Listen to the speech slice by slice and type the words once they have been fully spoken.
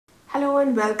Hello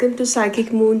and welcome to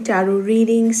Psychic Moon Tarot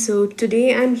reading. So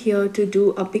today I'm here to do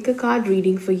a pick a card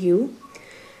reading for you.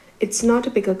 It's not a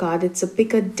pick a card, it's a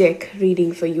pick a deck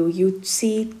reading for you. You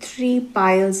see three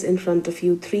piles in front of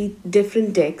you, three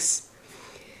different decks.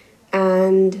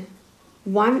 And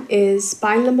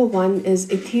pile number one is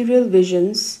Ethereal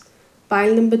Visions,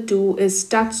 pile number two is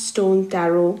Touchstone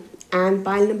Tarot, and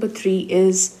pile number three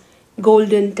is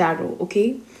Golden Tarot.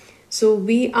 Okay, so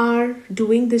we are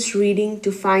doing this reading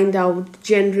to find out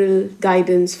general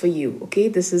guidance for you. Okay,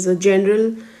 this is a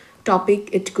general topic.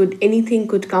 Anything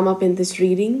could come up in this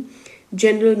reading.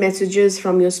 General messages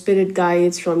from your spirit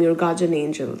guides, from your guardian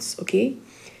angels. Okay,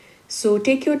 so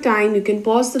take your time. You can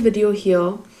pause the video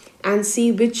here and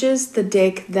see which is the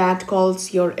deck that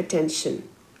calls your attention.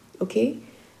 Okay,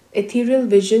 Ethereal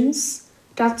Visions,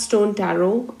 Touchstone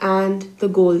Tarot, and the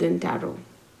Golden Tarot.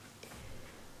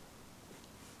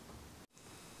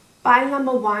 Pile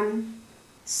number one.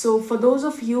 So for those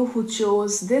of you who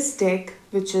chose this deck,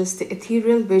 which is the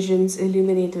Ethereal Visions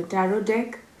Illuminated Tarot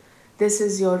deck, this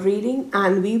is your reading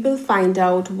and we will find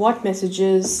out what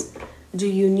messages do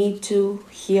you need to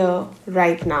hear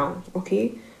right now.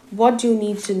 Okay, what do you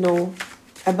need to know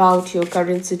about your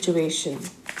current situation?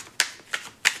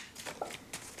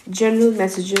 General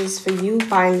messages for you,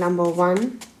 pile number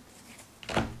one.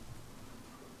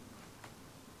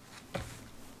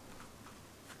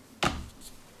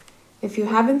 If you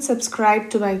haven't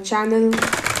subscribed to my channel,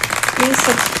 please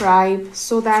subscribe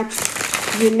so that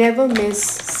you never miss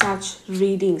such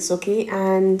readings, okay?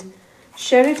 And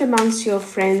share it amongst your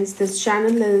friends. This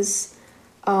channel is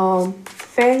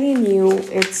fairly new.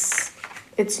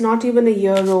 It's not even a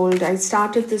year old. I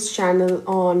started this channel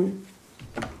on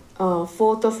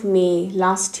 4th of May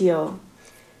last year,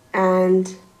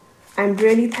 and I'm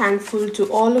really thankful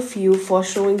to all of you for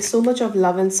showing so much of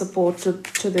love and support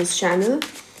to this channel.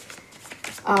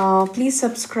 Please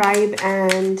subscribe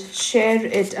and share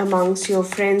it amongst your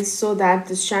friends so that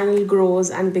this channel grows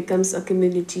and becomes a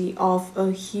community of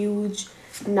a huge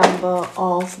number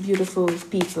of beautiful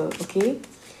people. Okay,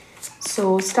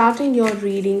 so starting your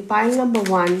reading, pile number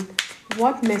one,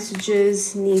 what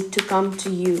messages need to come to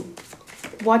you?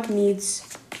 What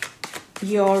needs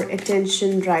your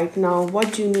attention right now?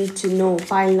 What do you need to know?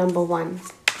 Pile number one,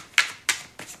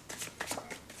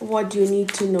 what do you need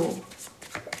to know?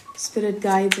 Spirit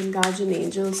guides and guardian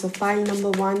angels of pile number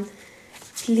one,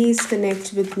 please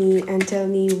connect with me and tell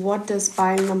me, what does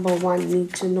pile number one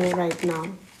need to know right now?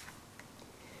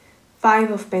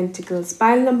 Five of Pentacles.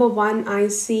 Pile number one, I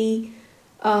see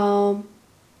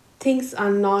things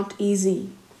are not easy.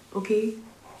 Okay,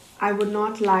 I would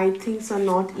not lie, things are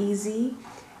not easy.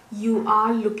 You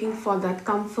are looking for that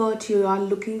comfort. You are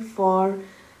looking for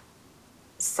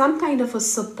some kind of a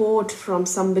support from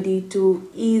somebody to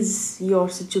ease your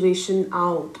situation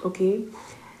out. Okay,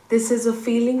 this is a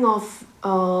feeling of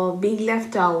being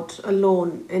left out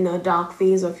alone in a dark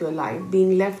phase of your life,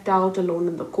 being left out alone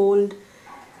in the cold.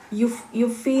 You're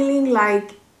feeling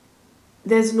like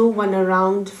there's no one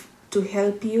around to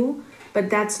help you,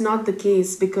 but that's not the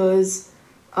case, because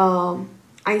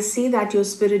I see that your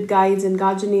spirit guides and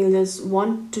guardian angels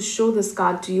want to show this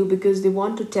card to you because they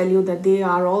want to tell you that they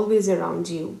are always around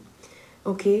you.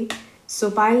 Okay, so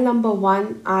pile number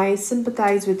one, I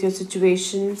sympathize with your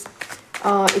situation.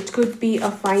 It could be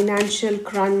a financial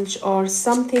crunch or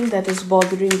something that is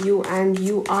bothering you, and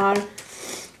you are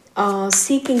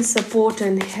seeking support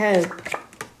and help.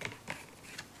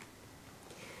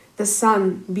 The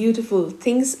Sun, beautiful.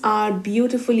 Things are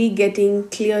beautifully getting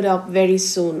cleared up very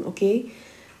soon. Okay,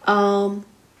 the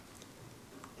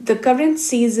current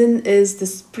season is the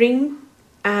spring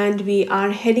and we are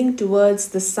heading towards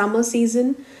the summer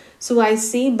season. So I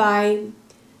see by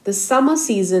the summer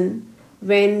season,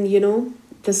 when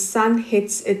the sun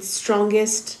hits its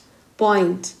strongest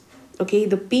point, okay,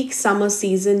 the peak summer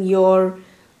season, your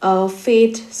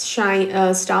fate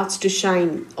starts to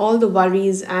shine. All the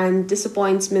worries and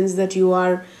disappointments that you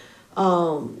are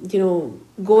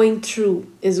going through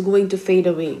is going to fade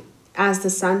away as the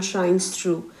sun shines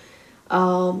through.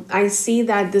 I see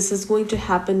that this is going to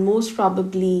happen most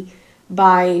probably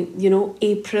by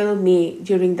April, May,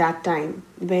 during that time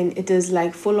when it is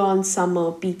like full on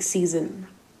summer peak season.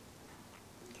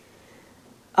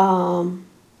 You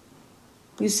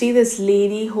see this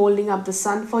lady holding up the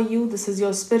sun for you. This is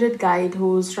your spirit guide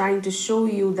who's trying to show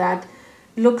you that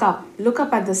look up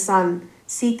at the sun,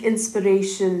 seek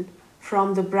inspiration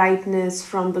from the brightness,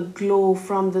 from the glow,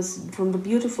 from the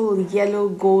beautiful yellow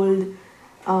gold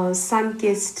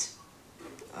sun-kissed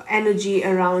energy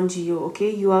around you. Okay,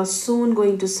 you are soon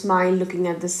going to smile looking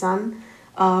at the sun.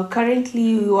 Currently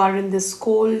you are in this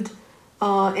cold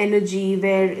energy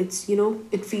where it's,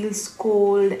 it feels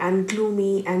cold and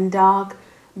gloomy and dark,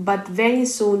 but very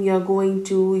soon you're going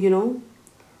to,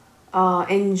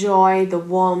 enjoy the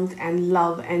warmth and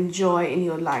love and joy in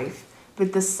your life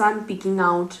with the sun peeking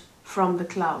out from the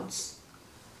clouds.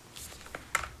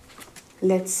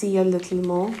 Let's see a little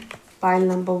more. Pile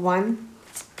number 1.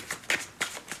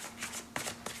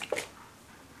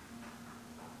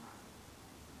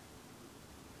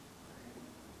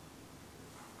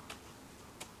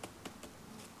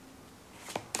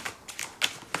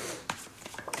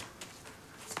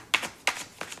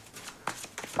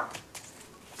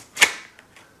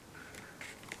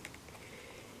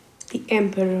 The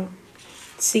Emperor.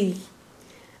 See,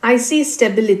 I see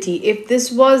stability. If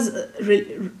this was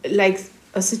like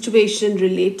a situation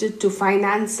related to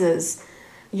finances,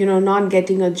 not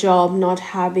getting a job, not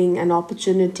having an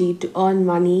opportunity to earn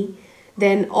money,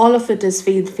 then all of it is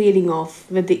fading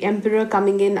off. With the Emperor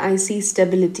coming in, I see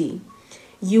stability.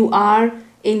 You are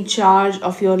in charge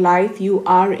of your life. You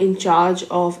are in charge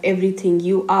of everything.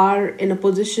 You are in a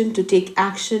position to take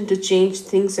action to change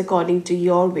things according to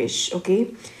your wish.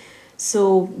 Okay.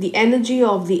 So the energy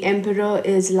of the Emperor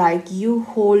is like you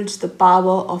hold the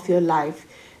power of your life.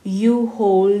 You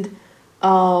hold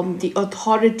the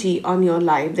authority on your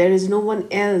life. There is no one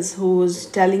else who is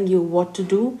telling you what to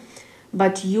do,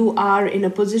 but you are in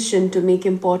a position to make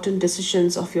important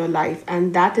decisions of your life,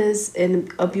 and that is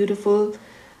in a beautiful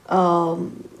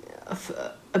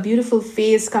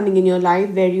phase coming in your life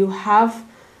where you have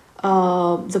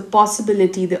the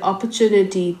possibility, the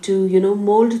opportunity to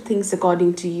mold things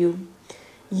according to you.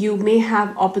 You may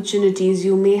have opportunities,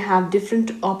 you may have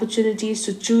different opportunities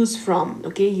to choose from.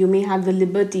 Okay, you may have the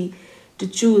liberty to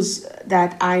choose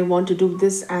that I want to do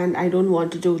this and I don't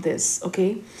want to do this.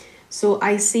 Okay, so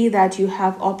I see that you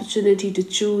have opportunity to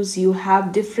choose. You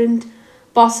have different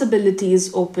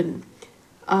possibilities open.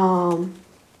 um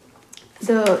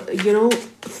the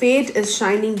fate is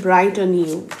shining bright on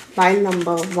you. Pile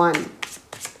number 1.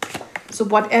 So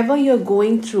whatever you're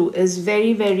going through is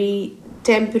very, very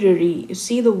temporary. You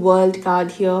see the world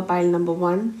card here, pile number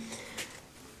 1.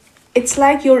 It's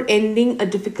like you're ending a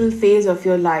difficult phase of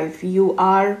your life. You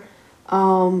are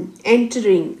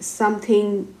entering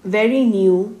something very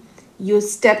new. You're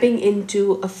stepping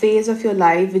into a phase of your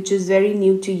life which is very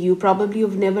new to you. Probably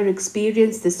you've never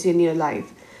experienced this in your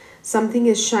life. Something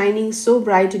is shining so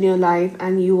bright in your life,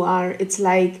 and it's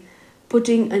like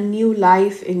putting a new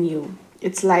life in you.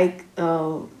 It's like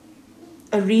a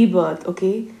rebirth.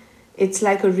 Okay, it's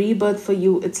like a rebirth for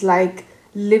you. It's like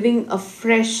living a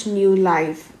fresh new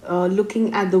life,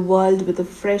 looking at the world with a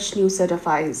fresh new set of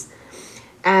eyes,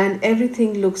 and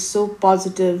everything looks so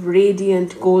positive,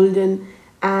 radiant, golden,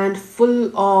 and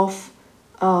full of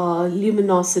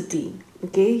luminosity.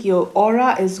 Okay, your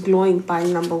aura is glowing. Pile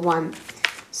number 1.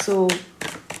 So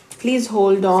please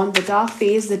hold on. The dark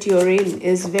phase that you're in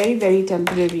is very, very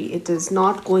temporary. It is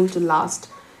not going to last.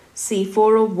 See,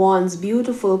 4 of Wands,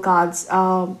 beautiful cards.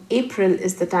 April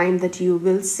is the time that you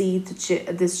will see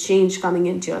this change coming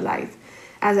into your life.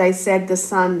 As I said, the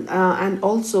sun, and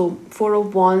also 4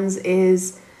 of Wands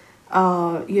is,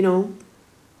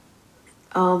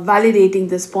 validating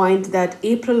this point that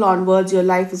April onwards, your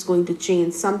life is going to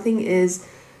change.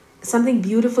 Something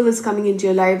beautiful is coming into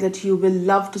your life that you will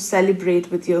love to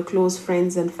celebrate with your close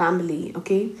friends and family.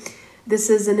 Okay, this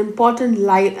is an important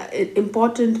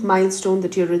milestone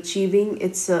that you're achieving.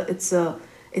 It's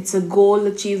a goal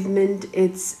achievement.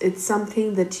 It's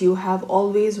something that you have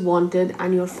always wanted,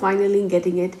 and you're finally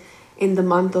getting it in the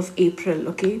month of April.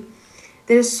 Okay,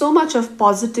 there's so much of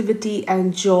positivity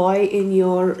and joy in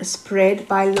your spread.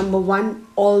 Pile number 1.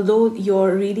 Although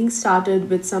your reading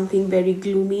started with something very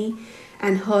gloomy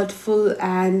and hurtful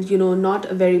and not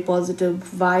a very positive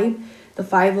vibe, the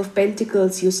 5 of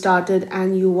Pentacles, you started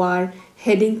and you are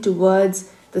heading towards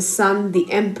the sun, the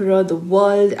Emperor, the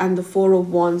world, and the 4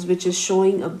 of Wands, which is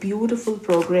showing a beautiful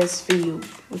progress for you.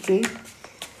 Okay,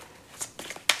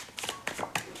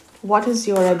 what is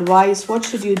your advice? What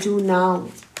should you do now?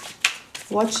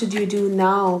 What should you do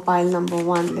now? Pile number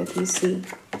 1. Let me see.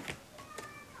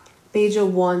 Page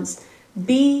of Wands.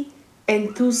 Be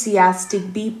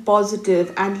enthusiastic, be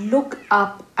positive, and look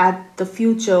up at the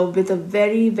future with a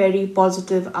very, very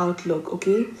positive outlook.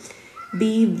 Okay,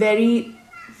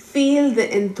 feel the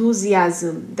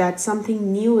enthusiasm that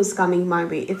something new is coming my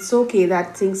way. It's okay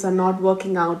that things are not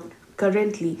working out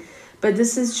currently, but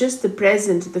this is just the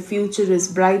present. The future is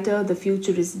brighter, the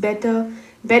future is better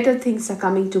things are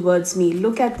coming towards me.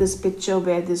 Look at this picture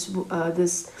where this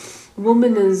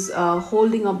woman is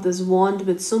holding up this wand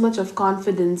with so much of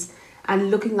confidence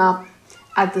and looking up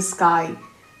at the sky.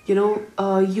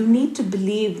 You need to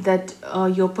believe that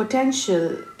your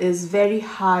potential is very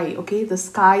high. Okay, the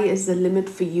sky is the limit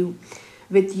for you.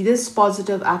 With this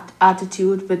positive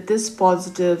attitude, with this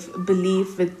positive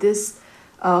belief, with this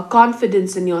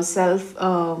confidence in yourself,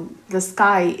 the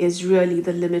sky is really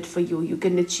the limit for you. You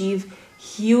can achieve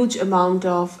huge amount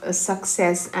of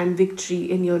success and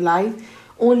victory in your life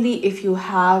only if you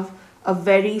have a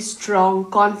very strong,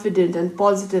 confident, and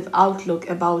positive outlook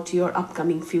about your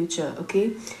upcoming future.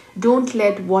 Okay, don't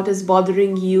let what is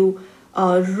bothering you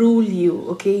rule you.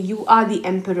 Okay, you are the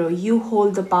emperor, you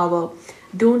hold the power.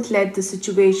 Don't let the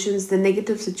situations, the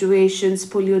negative situations,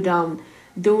 pull you down.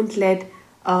 Don't let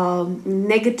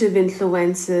negative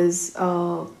influences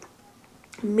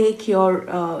make your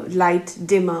light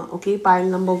dimmer. Okay, pile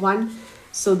number one.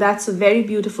 So that's a very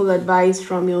beautiful advice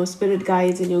from your spirit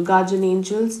guides and your guardian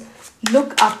angels.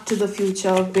 Look up to the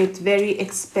future with very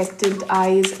expectant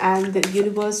eyes, and the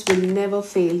universe will never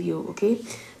fail you. Okay,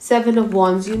 Seven of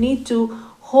Wands. You need to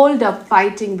hold up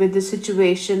fighting with the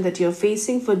situation that you're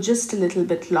facing for just a little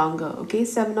bit longer. Okay,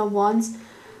 Seven of Wands.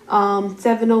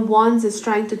 Seven of Wands is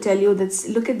trying to tell you that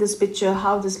look at this picture,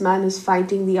 how this man is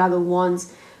fighting the other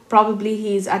wands. Probably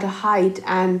he's at a height,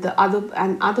 and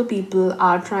other people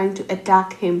are trying to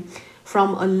attack him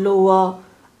from a lower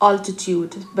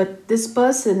altitude. But this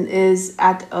person is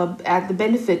at the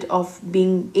benefit of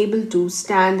being able to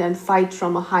stand and fight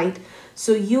from a height.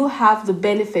 So you have the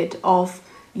benefit of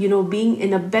being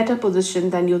in a better position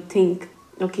than you think.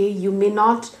 Okay, you may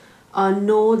not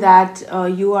know that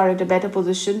you are at a better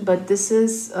position, but this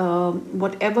is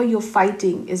whatever you're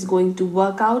fighting is going to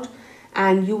work out,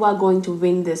 and you are going to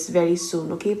win this very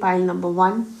soon. Okay, pile number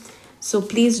one. So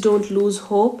please don't lose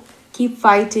hope. Keep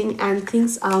fighting, and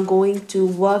things are going to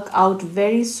work out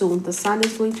very soon. The sun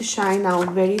is going to shine out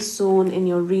very soon in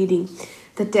your reading.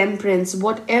 The Temperance,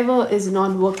 whatever is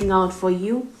not working out for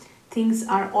you, things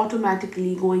are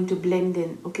automatically going to blend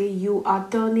in. Okay, you are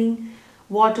turning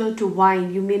water to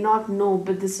wine. You may not know,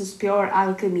 but this is pure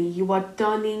alchemy. You are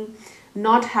turning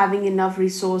not having enough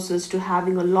resources to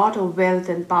having a lot of wealth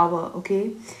and power.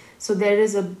 Okay, so there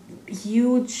is a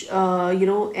huge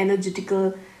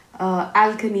energetical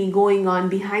alchemy going on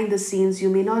behind the scenes. You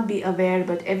may not be aware,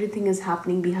 but everything is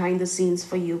happening behind the scenes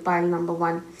for you. Pile number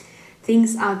one.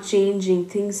 Things are changing,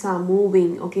 things are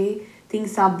moving. Okay,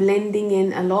 things are blending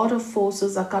in. A lot of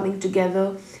forces are coming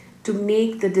together to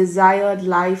make the desired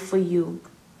life for you.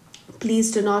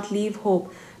 Please do not leave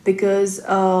hope, because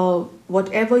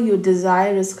whatever you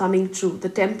desire is coming true. The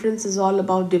Temperance is all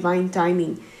about divine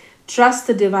timing. Trust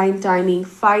the divine timing.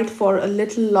 Fight for a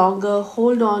little longer.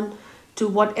 Hold on to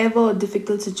whatever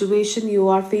difficult situation you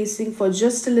are facing for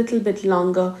just a little bit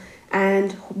longer,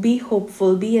 and be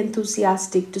hopeful, be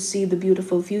enthusiastic to see the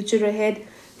beautiful future ahead.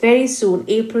 Very soon,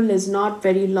 April is not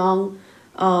very long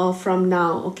from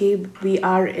now. Okay, we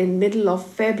are in middle of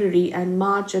February, and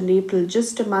March and April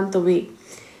just a month away,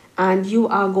 and you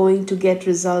are going to get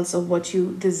results of what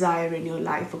you desire in your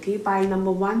life. Okay, pile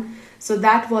number one. So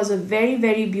that was a very,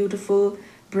 very beautiful,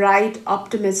 bright,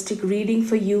 optimistic reading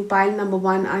for you, pile number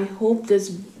one. I hope this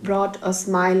brought a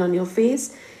smile on your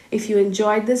face. If you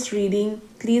enjoyed this reading,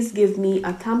 please give me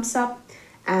a thumbs up,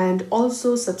 and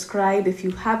also subscribe if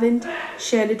you haven't.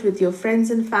 Share it with your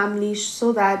friends and family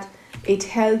so that it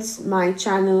helps my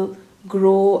channel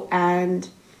grow and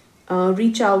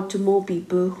reach out to more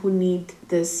people who need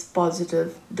this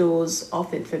positive dose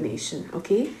of information.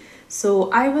 Okay,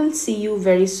 so I will see you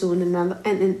very soon in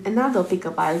another pick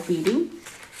a pile reading,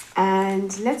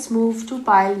 and let's move to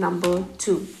pile number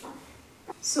two.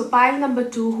 So pile number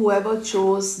two, whoever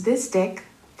chose this deck,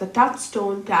 the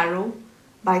Touchstone Tarot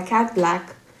by Cat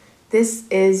Black, this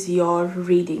is your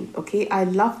reading. Okay, I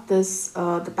love this,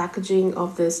 the packaging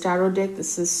of this tarot deck.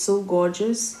 This is so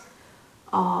gorgeous.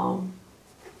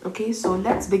 Okay, so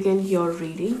let's begin your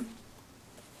reading.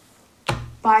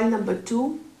 Pile number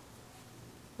two,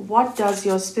 what does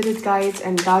your spirit guides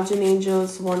and guardian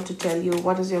angels want to tell you?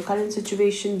 What is your current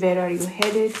situation? Where are you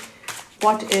headed?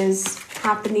 What is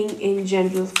happening in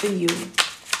general for you?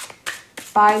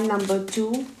 Pile number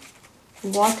two,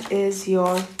 what is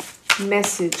your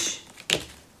message?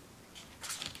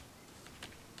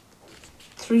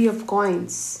 Three of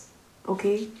Coins.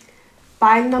 Okay,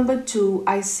 pile number two,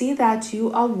 I see that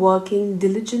you are working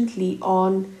diligently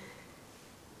on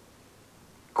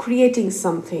creating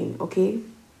something. Okay,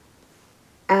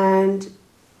 and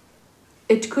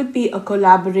it could be a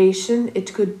collaboration.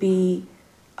 It could be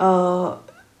a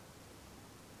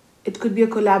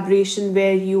collaboration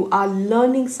where you are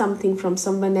learning something from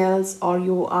someone else, or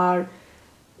you are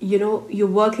you're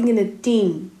working in a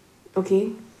team.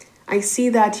 Okay, I see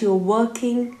that you're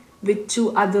working with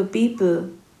two other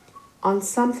people, on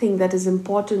something that is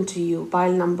important to you.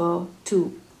 Pile number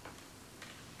 2.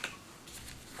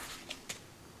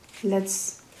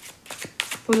 Let's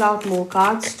pull out more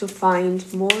cards to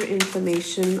find more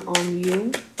information on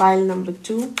you. Pile number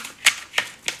 2.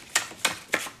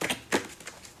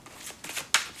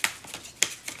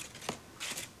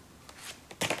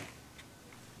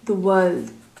 The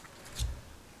world.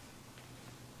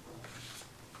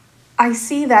 I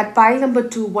see that pile number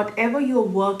 2, whatever you're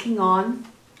working on,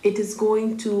 it is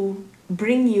going to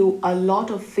bring you a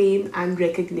lot of fame and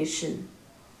recognition.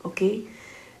 Okay,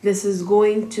 this is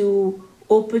going to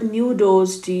open new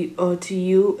doors to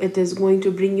you. It is going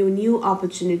to bring you new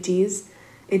opportunities.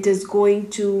 It is going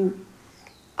to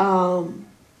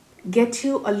get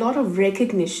you a lot of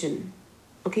recognition.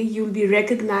 Okay, you'll be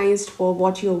recognized for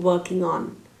what you're working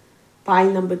on.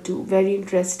 Pile number 2, very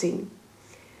interesting.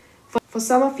 For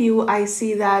some of you, I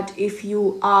see that if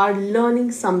you are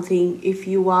learning something, if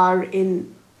you are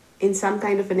in some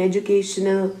kind of an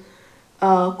educational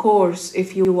course,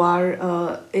 if you are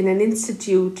in an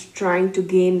institute trying to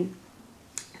gain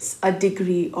a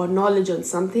degree or knowledge on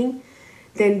something,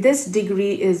 then this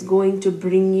degree is going to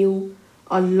bring you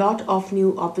a lot of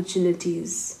new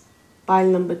opportunities. Pile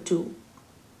number 2.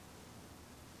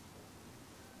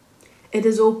 It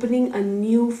is opening a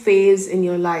new phase in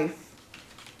your life.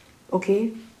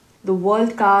 Okay, the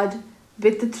world card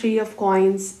with the 3 of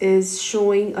coins is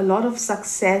showing a lot of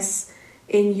success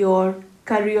in your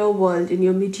career world, in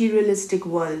your materialistic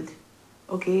world.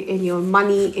 Okay, in your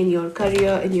money, in your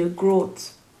career, in your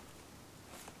growth.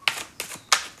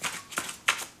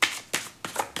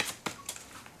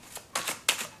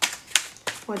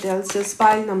 What else does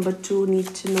pile number 2 need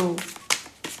to know?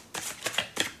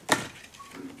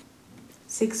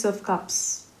 6 of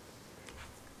Cups.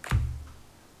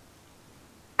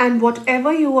 And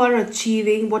whatever you are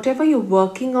achieving, whatever you're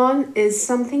working on is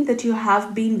something that you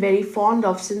have been very fond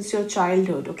of since your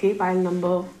childhood. Okay, pile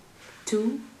number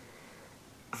 2.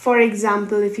 For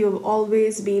example, if you've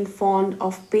always been fond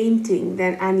of painting,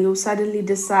 and you suddenly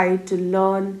decide to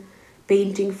learn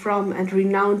painting from a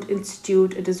renowned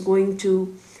institute, it is going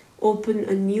to open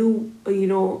a new,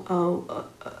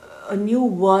 a new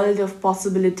world of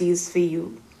possibilities for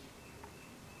you.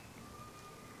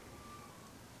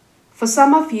 For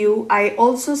some of you, I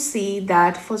also see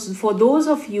that for those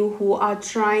of you who are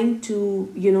trying to,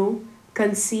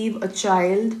 conceive a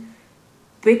child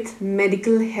with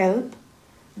medical help,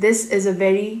 this is a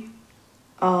very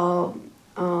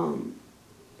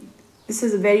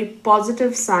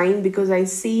positive sign, because I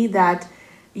see that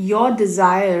your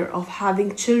desire of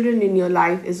having children in your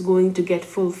life is going to get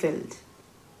fulfilled.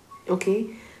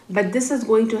 Okay, but this is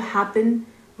going to happen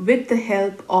with the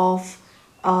help of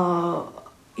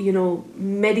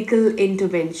medical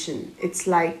intervention. It's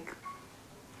like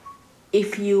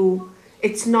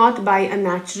it's not by a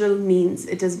natural means,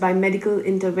 it is by medical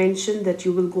intervention that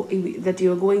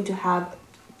you're going to have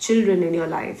children in your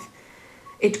life.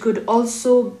 It could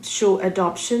also show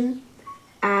adoption,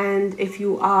 and if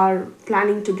you are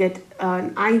planning to get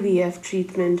an IVF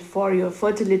treatment for your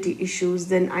fertility issues,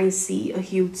 then I see a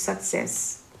huge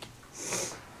success.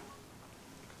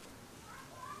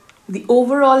 The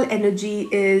overall energy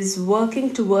is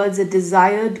working towards a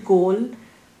desired goal,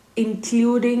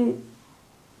 including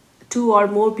 2 or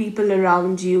more people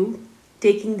around you,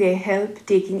 taking their help,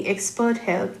 taking expert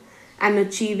help, and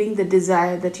achieving the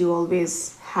desire that you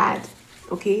always had.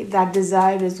 Okay, that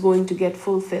desire is going to get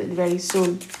fulfilled very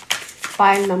soon.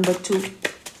 Pile number 2.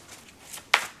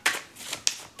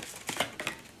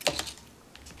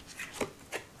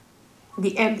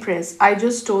 The Empress. I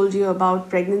just told you about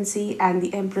pregnancy and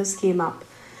the Empress came up.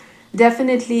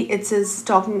 Definitely it is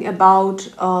talking about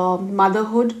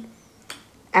motherhood,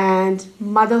 and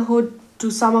motherhood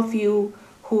to some of you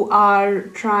who are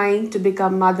trying to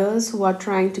become mothers, who are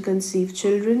trying to conceive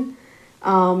children.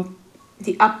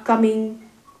 The upcoming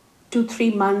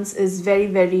 2-3 months is very,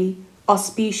 very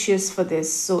auspicious for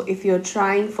this. So if you're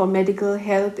trying for medical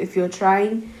help, if you're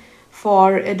trying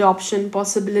for adoption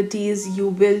possibilities, you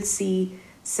will see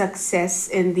success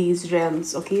in these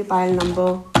realms. Okay, pile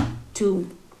number 2.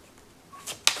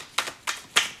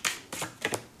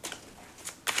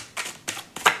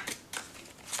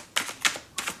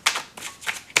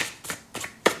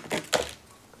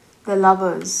 The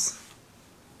Lovers.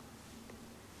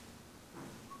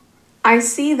 I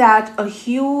see that a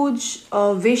huge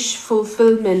wish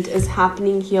fulfillment is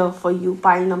happening here for you,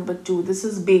 pile number 2. This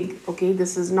is big, okay?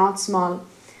 This is not small.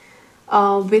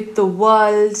 With the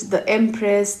World, the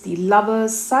Empress, the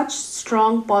Lovers, such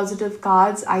strong positive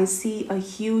cards, I see a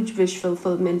huge wish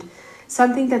fulfillment.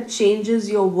 Something that changes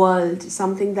your world,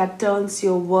 something that turns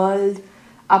your world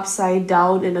upside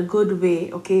down in a good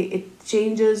way. Okay, it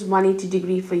changes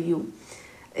 180-degree for you.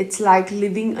 It's like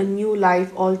living a new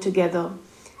life altogether.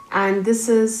 And this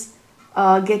is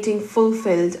getting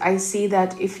fulfilled. I see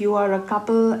that if you are a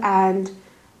couple and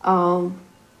um,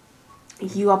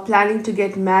 you are planning to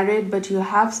get married, but you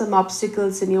have some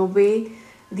obstacles in your way,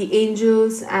 the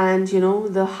angels and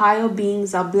the higher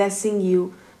beings are blessing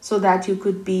you so that you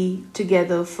could be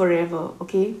together forever.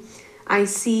 Okay, I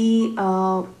see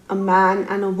a man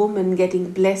and a woman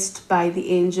getting blessed by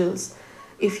the angels.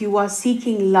 If you are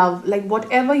seeking love, like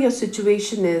whatever your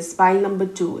situation is, pile number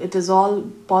two, it is all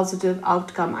positive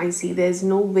outcome. I see there's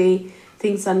no way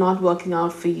things are not working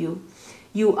out for you.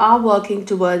 You are working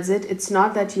towards it. It's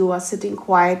not that you are sitting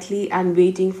quietly and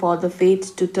waiting for the fate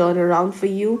to turn around for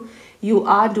you. You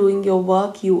are doing your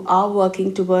work, you are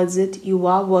working towards it, you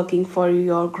are working for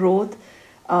your growth,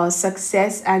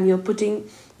 success, and you're putting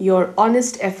your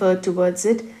honest effort towards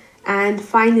it. And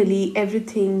finally,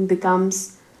 everything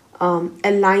becomes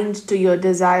aligned to your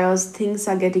desires. Things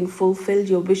are getting fulfilled,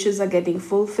 your wishes are getting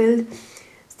fulfilled.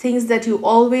 Things that you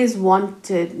always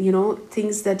wanted,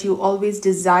 things that you always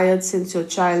desired since your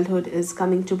childhood is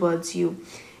coming towards you.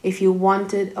 If you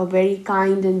wanted a very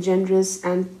kind and generous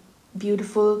and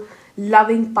beautiful,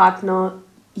 loving partner,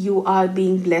 you are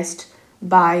being blessed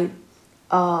by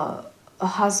a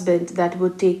husband that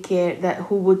would take care, that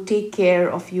who would take care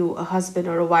of you, a husband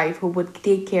or a wife who would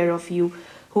take care of you,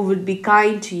 who would be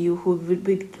kind to you, who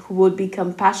would be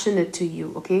compassionate to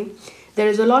you. Okay, there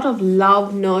is a lot of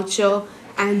love, nurture,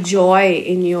 and joy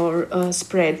in your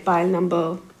spread. Pile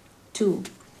number two,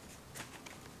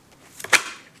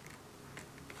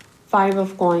 five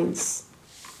of coins.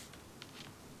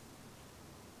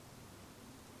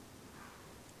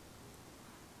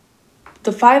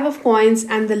 The five of coins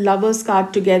and the lovers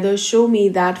card together show me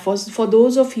that for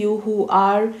those of you who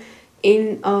are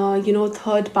in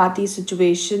third party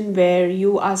situation where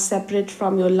you are separate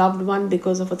from your loved one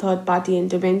because of a third party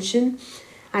intervention,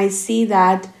 I see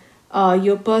that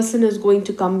your person is going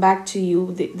to come back to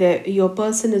you. Your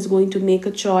person is going to make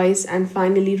a choice and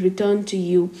finally return to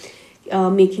you,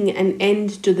 making an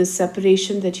end to the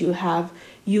separation that you have.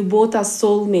 You both are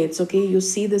soulmates. Okay, you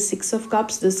see the Six of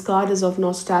Cups. This card is of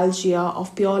nostalgia,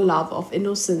 of pure love, of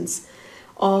innocence,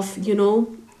 of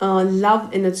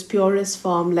love in its purest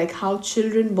form, like how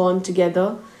children born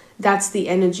together. That's the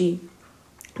energy.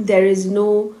 There is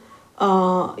no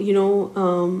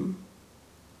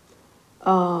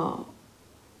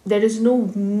there is no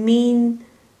mean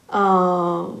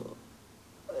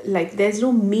like there's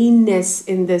no meanness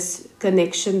in this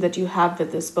connection that you have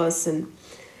with this person.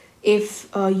 If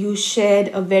you shared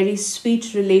a very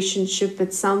sweet relationship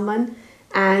with someone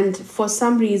and for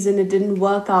some reason it didn't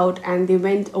work out and they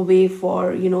went away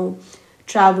for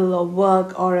travel or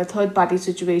work or a third party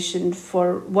situation,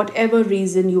 for whatever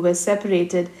reason you were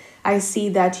separated, I see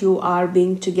that you are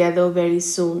being together very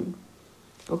soon.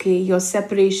 Okay, your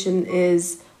separation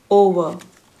is over.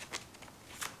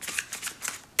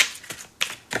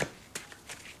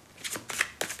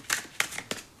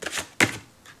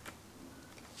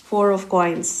 Four of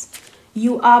coins.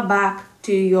 You are back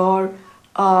to your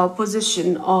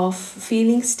position of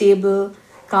feeling stable,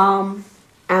 calm,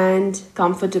 and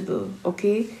comfortable.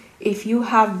 Okay, if you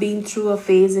have been through a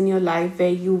phase in your life where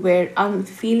you were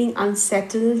feeling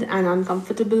unsettled and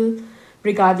uncomfortable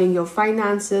regarding your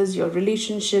finances, your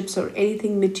relationships, or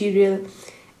anything material,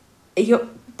 your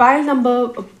pile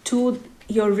number two,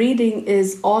 your reading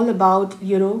is all about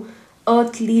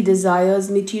earthly desires,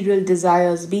 material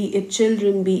desires, be it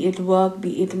children, be it work,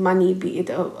 be it money, be it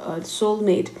a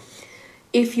soulmate.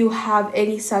 If you have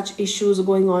any such issues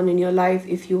going on in your life,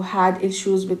 if you had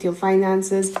issues with your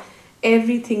finances,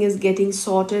 everything is getting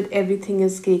sorted, everything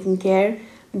is taken care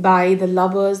by the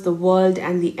lovers, the world,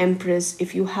 and the empress.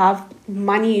 If you have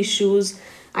money issues,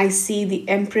 I see the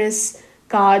empress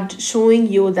card showing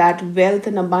you that wealth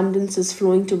and abundance is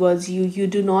flowing towards you. You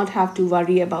do not have to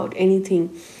worry about anything.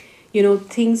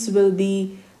 Things will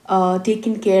be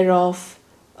taken care of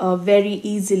very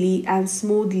easily and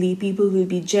smoothly. People will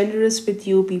be generous with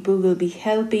you, people will be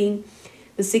helping.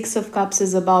 The Six of Cups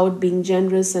is about being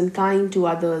generous and kind to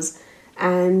others,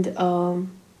 and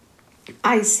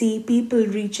I see people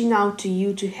reaching out to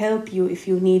you to help you if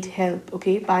you need help.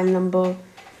 Okay, pile number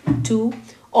two,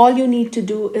 all you need to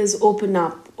do is open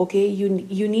up. Okay,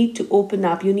 you need to open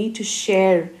up, you need to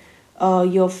share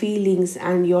your feelings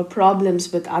and your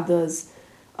problems with others.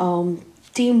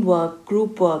 Teamwork,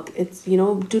 group work, it's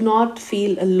do not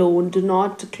feel alone, do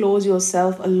not close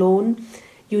yourself alone.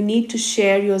 You need to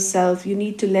share yourself, you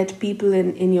need to let people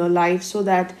in your life so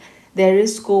that there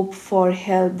is scope for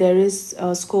help, there is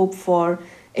scope for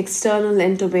external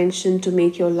intervention to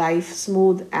make your life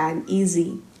smooth and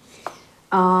easy.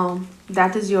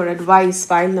 That is your advice,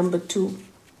 pile number 2.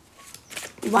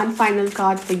 One final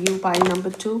card for you, pile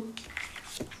number 2.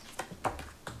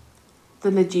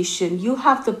 The Magician. You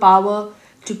have the power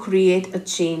to create a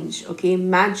change. Okay,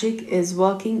 magic is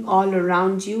working all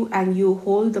around you and you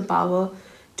hold the power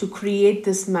to create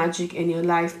this magic in your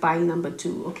life, pile number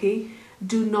 2. Okay,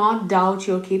 do not doubt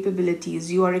your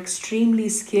capabilities. You are extremely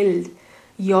skilled.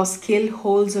 Your skill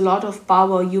holds a lot of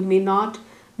power. You may not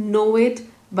know it,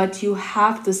 but you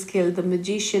have the skill. The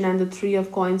Magician and the Three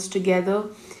of Coins together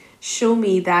show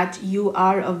me that you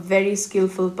are a very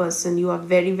skillful person. You are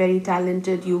very, very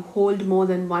talented. You hold more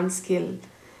than one skill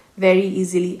very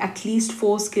easily. At least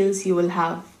 4 skills you will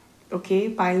have. Okay,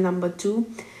 pile number 2.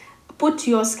 Put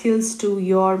your skills to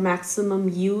your maximum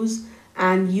use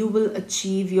and you will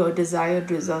achieve your desired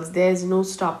results. There is no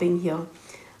stopping here.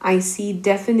 I see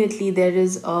definitely there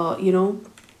is a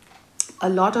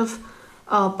lot of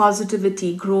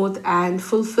positivity, growth and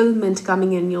fulfillment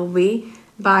coming in your way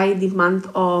by the month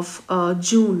of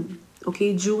June.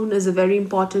 Okay, June is a very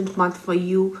important month for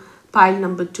you, pile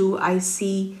number 2. I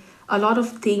see a lot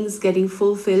of things getting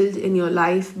fulfilled in your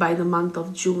life by the month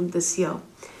of June this year.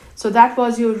 So that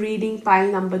was your reading,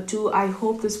 pile number 2. I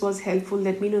hope this was helpful.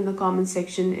 Let me know in the comment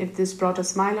section if this brought a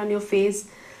smile on your face.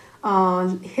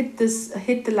 Hit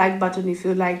the like button if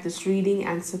you like this reading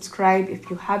and subscribe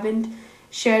if you haven't.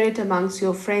 Share it amongst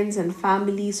your friends and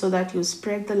family so that you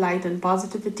spread the light and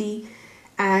positivity.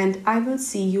 And I will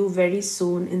see you very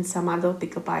soon in some other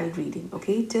pick a pile reading.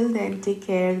 Okay, till then, take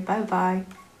care. Bye bye.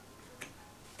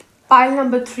 Pile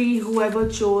number 3, whoever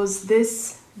chose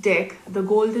this deck, the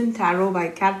Golden Tarot by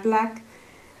Cat Black,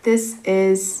 this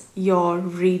is your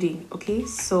reading. Okay,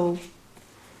 so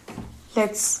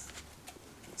let's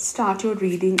start your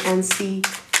reading and see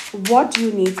what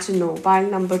you need to know. Pile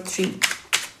number 3.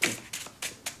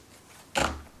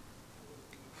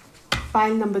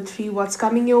 Pile number 3, what's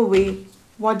coming your way?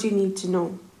 What do you need to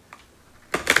know?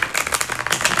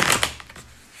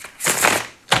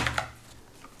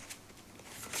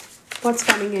 What's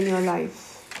coming in your life?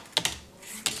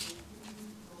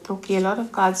 Okay, a lot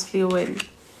of cards flew in.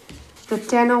 The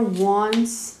 10 of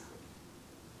Wands,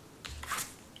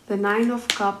 the 9 of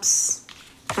Cups,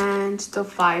 and the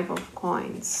 5 of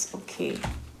Coins. Okay.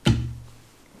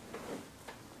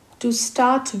 To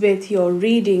start with your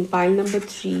reading, pile number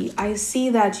 3, I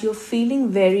see that you're feeling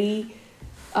very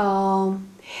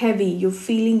heavy. You're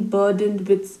feeling burdened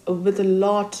with a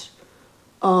lot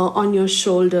on your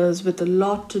shoulders, with a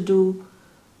lot to do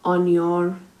on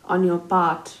your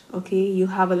part. Okay, you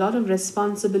have a lot of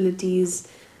responsibilities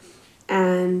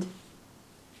and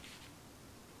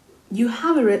you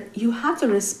have the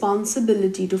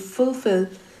responsibility to fulfill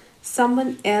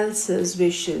someone else's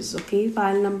wishes. Okay,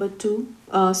 pile number 3.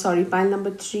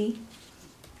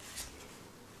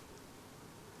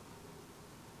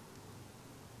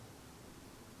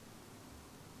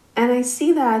 And I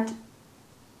see that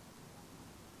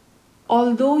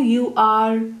although you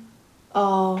are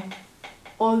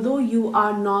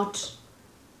not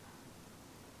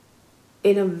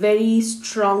in a very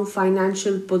strong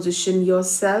financial position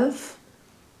yourself,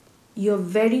 you're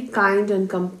very kind and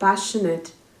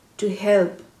compassionate to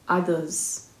help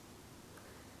others.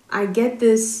 I get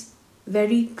this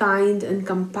very kind and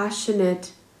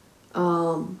compassionate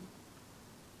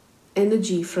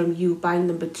energy from you, pile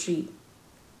number 3.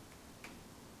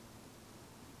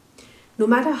 No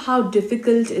matter how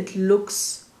difficult it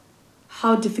looks,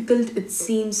 how difficult it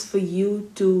seems for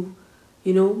you to,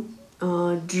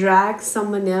 drag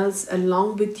someone else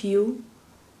along with you,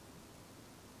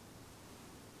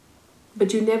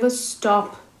 but you never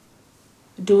stop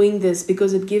doing this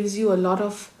because it gives you a lot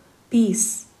of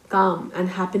peace, calm, and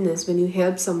happiness when you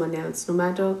help someone else, no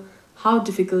matter how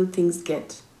difficult things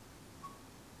get.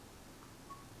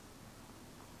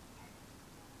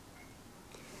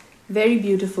 Very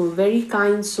beautiful, very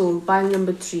kind soul, pile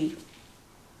number 3.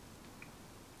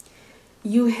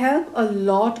 You help a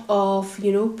lot of,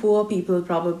 poor people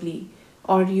probably,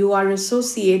 or you are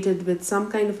associated with some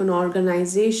kind of an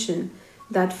organization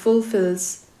that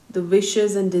fulfills the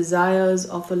wishes and desires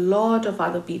of a lot of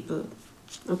other people.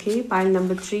 Okay, pile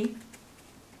number 3.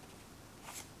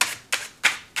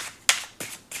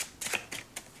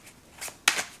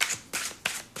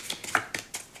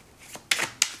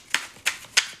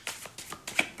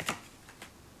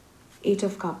 Eight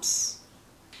of Cups.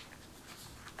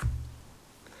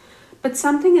 But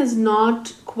something is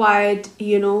not quite,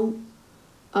 giving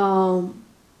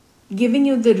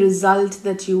you the result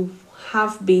that you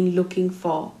have been looking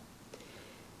for.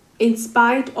 In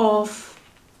spite of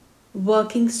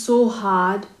working so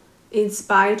hard in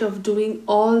spite of doing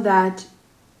all that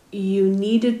you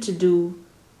needed to do,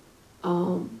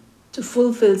 to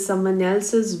fulfill someone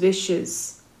else's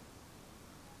wishes,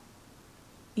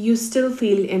 you still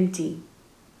feel empty.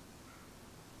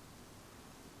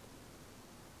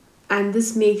 And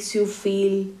this makes you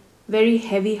feel very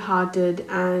heavy hearted,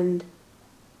 and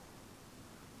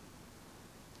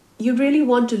you really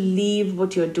want to leave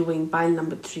what you're doing, pile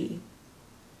number 3.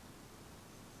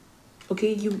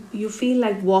 Okay, you feel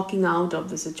like walking out of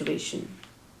the situation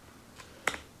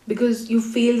because you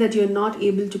feel that you're not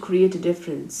able to create a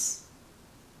difference.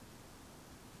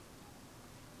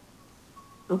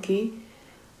 Okay,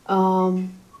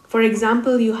 for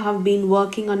example, you have been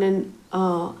working on an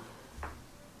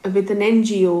with an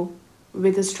NGO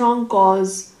with a strong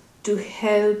cause to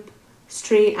help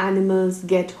stray animals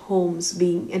get homes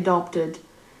being adopted,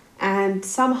 and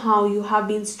somehow you have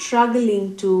been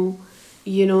struggling to,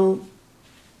 you know,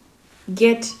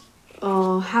 get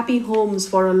happy homes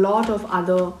for a lot of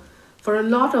other, for a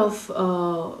lot of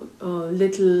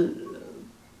little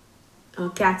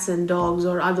cats and dogs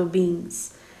or other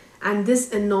beings. And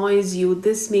this annoys you,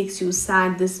 this makes you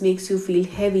sad, this makes you feel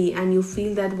heavy, and you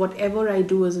feel that whatever I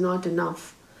do is not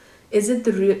enough. Is it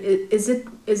the real, is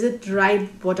it right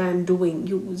what I'm doing?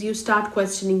 You start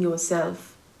questioning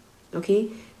yourself.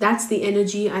 Okay, that's the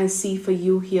energy I see for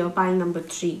you here, pile number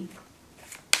 3.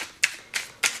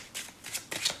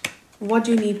 What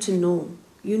do you need to know?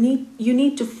 You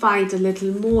need to fight a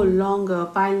little more longer,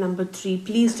 pile number 3.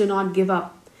 Please do not give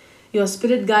up. Your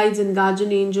spirit guides and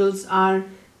guardian angels are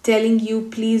telling you,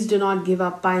 please do not give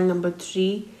up, pile number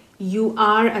 3. You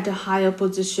are at a higher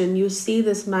position. You see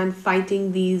this man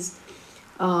fighting these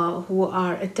who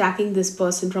are attacking this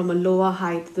person from a lower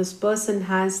height. This person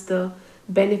has the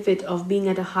benefit of being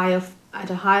at a higher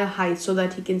height so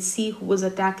that he can see who was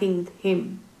attacking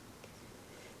him.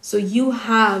 So you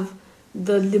have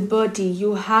the liberty,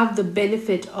 you have the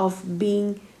benefit of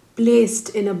being placed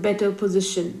in a better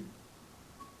position.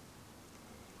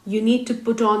 You need to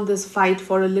put on this fight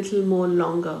for a little more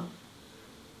longer.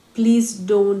 Please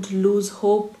don't lose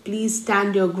hope. Please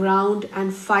stand your ground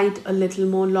and fight a little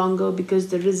more longer, because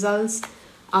the results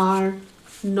are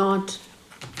not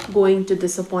going to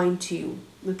disappoint you.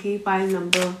 Okay, pile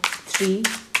number 3.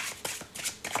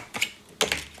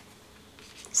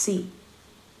 See,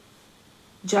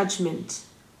 judgment.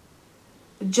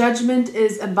 Judgment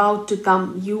is about to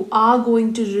come. You are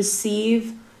going to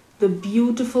receive the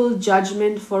beautiful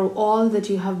judgment for all that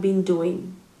you have been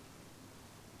doing.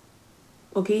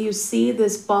 Okay, you see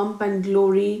this pomp and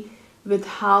glory with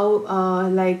how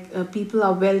people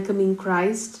are welcoming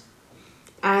Christ.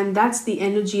 And that's the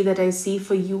energy that I see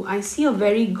for you. I see a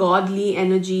very godly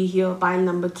energy here, pile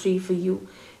number 3 for you.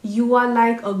 You are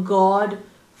like a god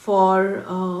for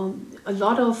a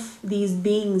lot of these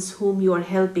beings whom you are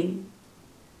helping.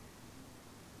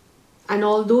 And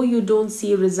although you don't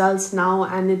see results now,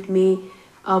 and it may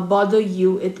bother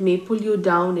you, it may pull you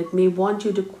down, it may want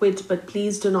you to quit, but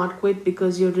please do not quit,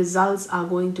 because your results are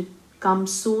going to come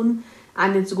soon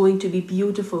and it's going to be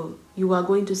beautiful. You are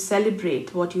going to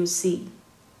celebrate what you see.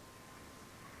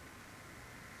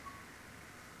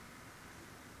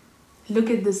 Look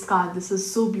at this card. This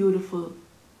is so beautiful.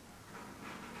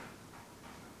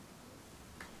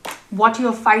 What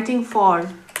you're fighting for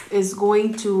is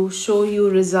going to show you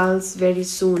results very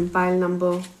soon, pile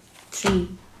number 3.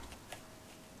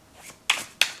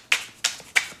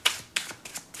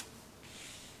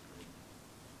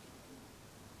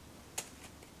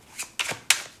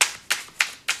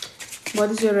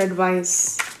 What is your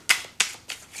advice?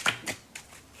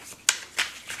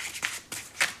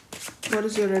 What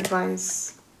is your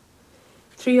advice?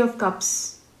 3 of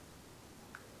Cups.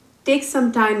 Take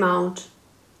some time out.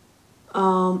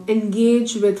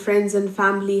 Engage with friends and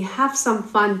family. Have some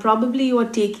fun. Probably you are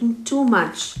taking too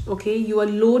much. Okay, you are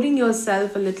loading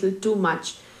yourself a little too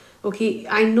much. Okay,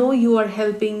 I know you are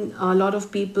helping a lot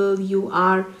of people. You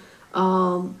are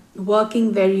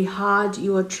working very hard.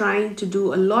 You are trying to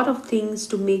do a lot of things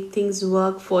to make things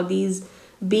work for these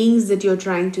beings that you're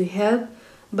trying to help.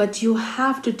 But you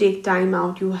have to take time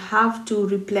out. You have to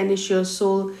replenish your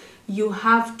soul. You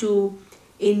have to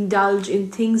indulge in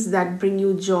things that bring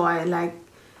you joy, like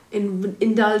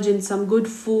indulge in some good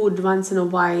food once in a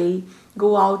while.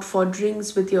 Go out for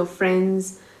drinks with your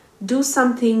friends. Do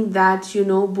something that,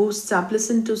 boosts up.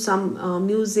 Listen to some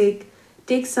music.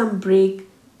 Take some break.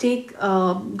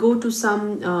 Go to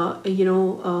some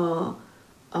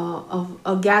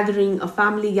a gathering, a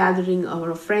family gathering,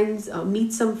 or a friends,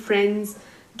 meet some friends.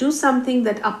 Do something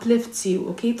that uplifts you.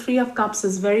 Okay, 3 of Cups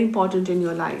is very important in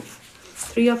your life.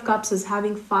 3 of Cups is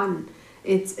having fun.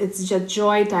 It's just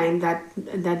joy time,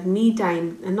 that me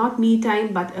time, and not me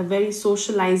time, but a very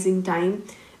socializing time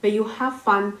where you have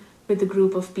fun with a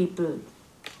group of people.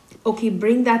 Okay,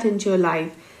 bring that into your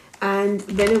life. And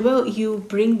whenever you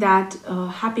bring that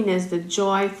happiness, the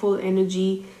joyful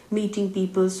energy, meeting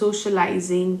people,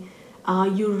 socializing,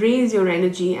 you raise your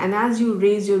energy. And as you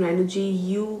raise your energy,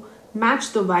 you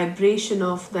match the vibration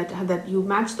of that you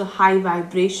match the high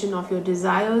vibration of your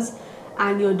desires,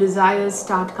 and your desires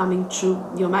start coming true,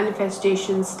 your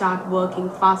manifestations start working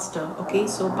faster. Okay,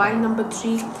 so pile number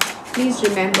 3, please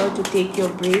remember to take your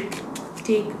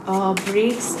take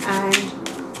breaks and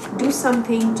do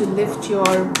something to lift your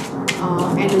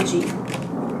energy.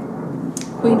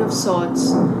 Queen of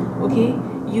Swords. Okay,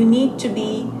 you need to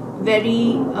be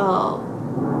very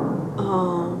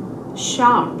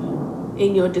sharp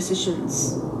in your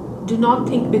decisions. Do not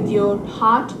think with your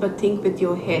heart, but think with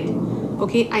your head.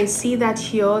 Okay, I see that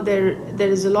here there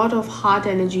is a lot of heart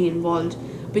energy involved,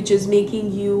 which is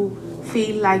making you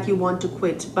feel like you want to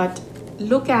quit. But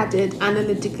look at it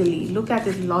analytically, look at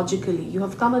it logically. You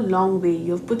have come a long way,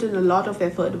 you have put in a lot of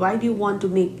effort. Why do you want it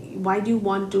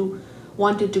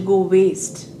to go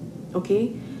waste?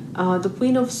 Okay, the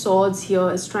Queen of Swords here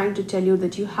is trying to tell you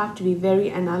that you have to be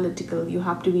very analytical, you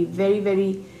have to be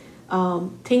very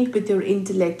think with your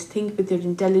intellect, think with your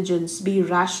intelligence, be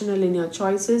rational in your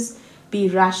choices, be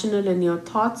rational in your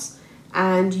thoughts,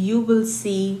 and you will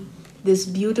see this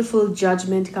beautiful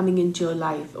judgment coming into your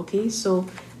life. Okay, so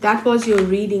that was your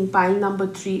reading, pile number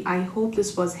 3. I hope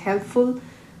this was helpful,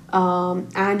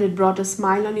 and it brought a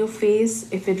smile on your face.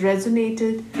 If it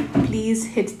resonated, please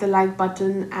hit the like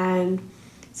button and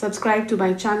subscribe to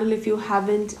my channel if you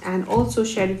haven't, and also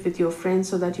share it with your friends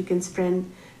so that you can spread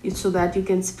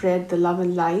the love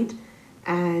and light.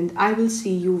 And I will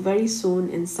see you very soon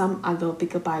in some other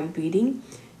pick a pile reading.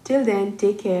 Till then,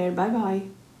 take care. Bye bye.